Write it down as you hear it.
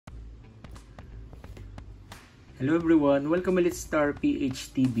Hello everyone, welcome ulit sa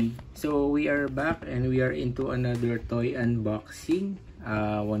TowerPH TV. So we are back and we are into another toy unboxing.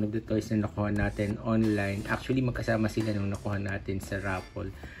 One of the toys na nakuha natin online. Actually magkasama sila nung nakuha natin sa raffle.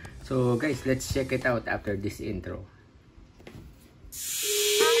 So guys, let's check it out after this intro.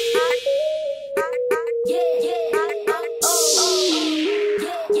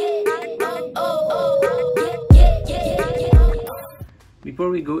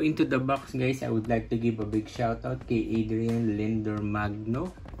 Before we go into the box guys, I would like to give a big shout out kay Edrian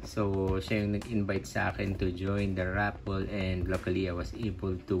Magno. So siya yung nag-invite sa akin to join the raffle and luckily I was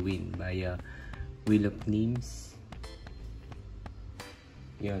able to win by Wheel of Names.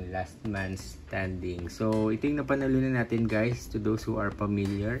 Yun, last man standing. So ito yung napanalunan natin guys. To those who are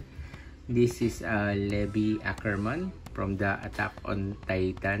familiar, this is Levi Ackerman from the Attack on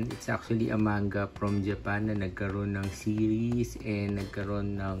Titan. It's actually a manga from Japan na nagkaroon ng series and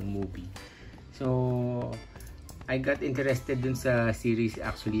nagkaroon ng movie. So I got interested dun sa series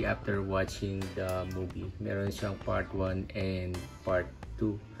actually after watching the movie. Meron siyang part 1 and part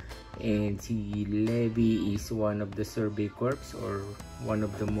 2. And si Levi is one of the Survey Corps or one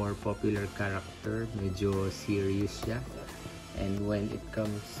of the more popular character. Medyo serious siya. And when it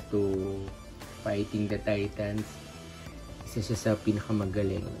comes to fighting the Titans, isa siya sa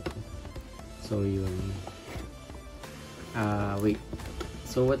pinakamagaling. So yun. Wait.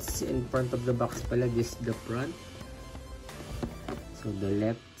 So what's in front of the box pala? This is the front. So the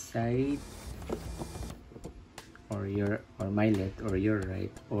left side or my left or your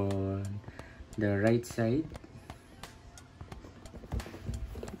right. On the right side,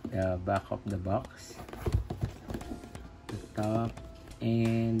 the back of the box, the top,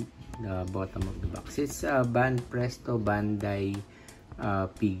 and the bottom of the box. It's a Banpresto Bandai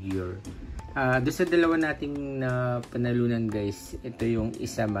figure. Doon sa dalawa nating panalunan guys, ito yung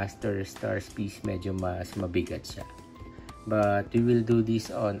isa Master Stars piece, medyo mas mabigat siya. But we will do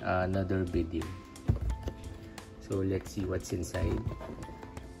this on another video. So let's see what's inside.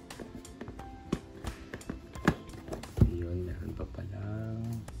 Yun, meron pa palang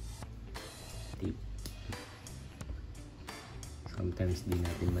tape. Sometimes di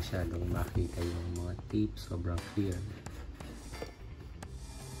natin masyadong makita yung mga tape, sobrang clear.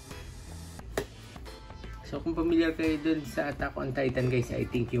 So kung familiar kayo dun sa Attack on Titan guys, I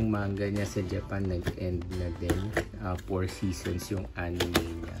think yung manga niya sa Japan nag-end na din. 4 seasons yung anime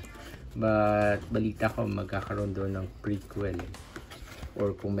niya. But balita ko magkakaroon doon ng prequel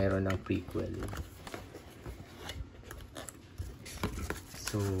or kung meron ng prequel.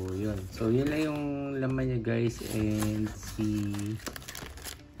 So yun. So yun lang yung laman niya guys, and see,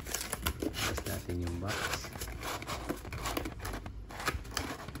 tapos natin yung box.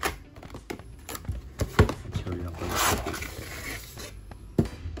 Sure lang ko.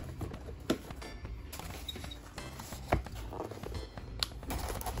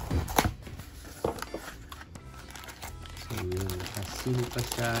 So yun, nakasil pa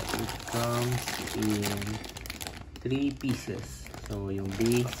siya. It comes in 3 pieces. So, yung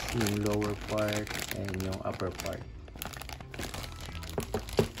base, yung lower part, and yung upper part.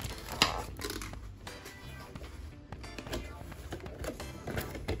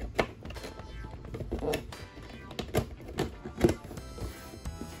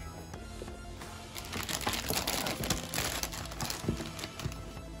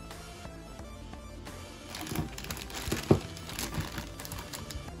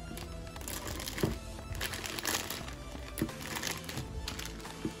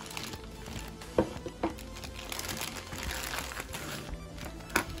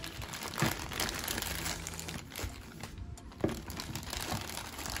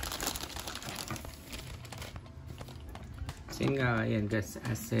 Kasi nga, ayan guys,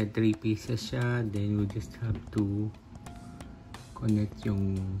 as 3 pieces siya, then we just have to connect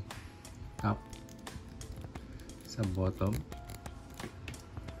yung top sa bottom.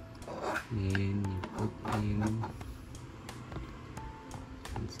 Then you put in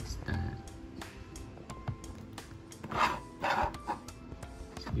sa stand.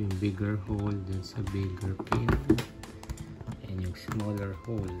 So yung bigger hole dun sa bigger pin, and yung smaller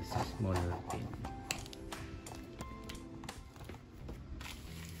hole sa smaller pin.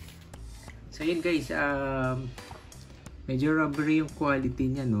 So yun guys, medyo rubbery yung quality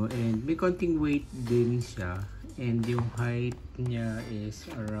niya, no, and may konting weight din siya, and yung height niya is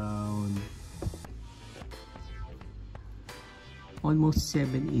around almost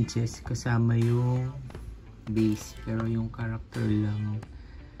 7 inches kasama yung base, pero yung character lang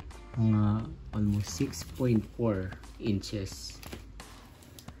mga almost 6.4 inches.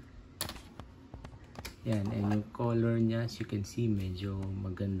 Yan, and yung color niya, as you can see, medyo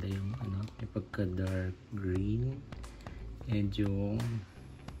maganda yung ano, may pagka dark green, and yung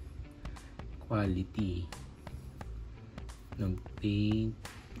quality ng paint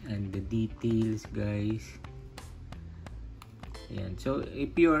and the details, guys. Ayan. So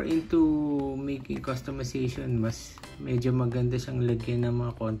if you are into making customization, mas medyo maganda siyang lagyan ng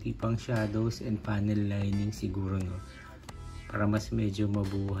mga konti pang shadows and panel lining siguro, no, para mas medyo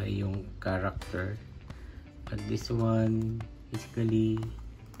mabuhay yung character. But this one, basically,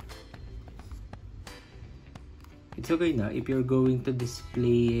 it's okay na if you're going to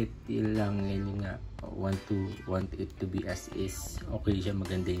display it, yun lang, yun nga, want it to be as is. Okay siya,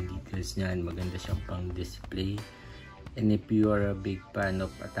 maganda yung details niyan, maganda siyang pang display. And if you are a big fan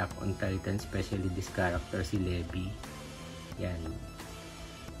of Attack on Titan, especially this character, si Levi, yan,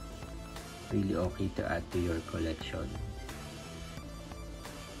 really okay to add to your collection.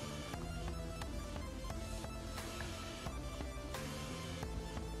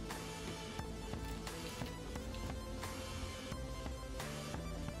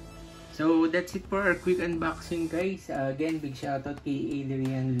 So that's it for our quick unboxing, guys. Again, big shoutout kay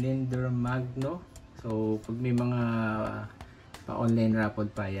Edrian Magno. So pag may mga pa-online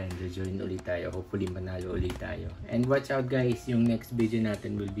raffle pa yan, join ulit tayo. Hopefully manalo ulit tayo. And watch out, guys, yung next video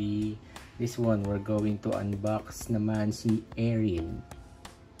natin will be this one. We're going to unbox naman si Edrian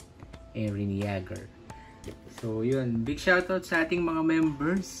Yager. So yun, big shoutout sa ating mga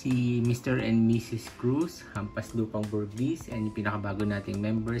members, si Mr. and Mrs. Cruz, Hampas Lupang Burgis, and yung pinakabago nating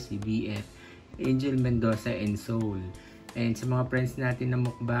members, si BF, Angel Mendoza, and Seoul. And sa mga friends natin na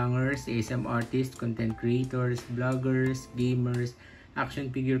mukbangers, ASM artists, content creators, vloggers, gamers, action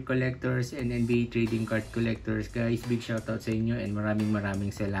figure collectors, and NBA trading card collectors, guys, big shoutout sa inyo and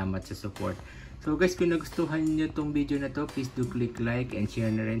maraming salamat sa support. So guys, kung nagustuhan nyo tong video na to, please do click like and share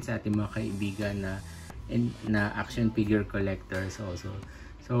na rin sa ating mga kaibigan na action figure collectors also.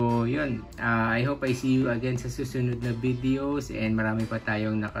 So yun, I hope I see you again sa susunod na videos, and marami pa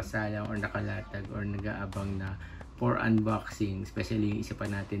tayong nakasalang or nakalatag or nag-aabang na for unboxing, especially yung isa pa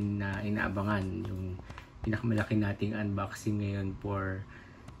natin na inaabangan, yung pinakamalaki nating unboxing ngayon for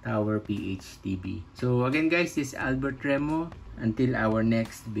TowerPH TV. So again, guys, this is Albert Remo. Until our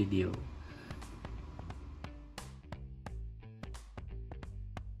next video.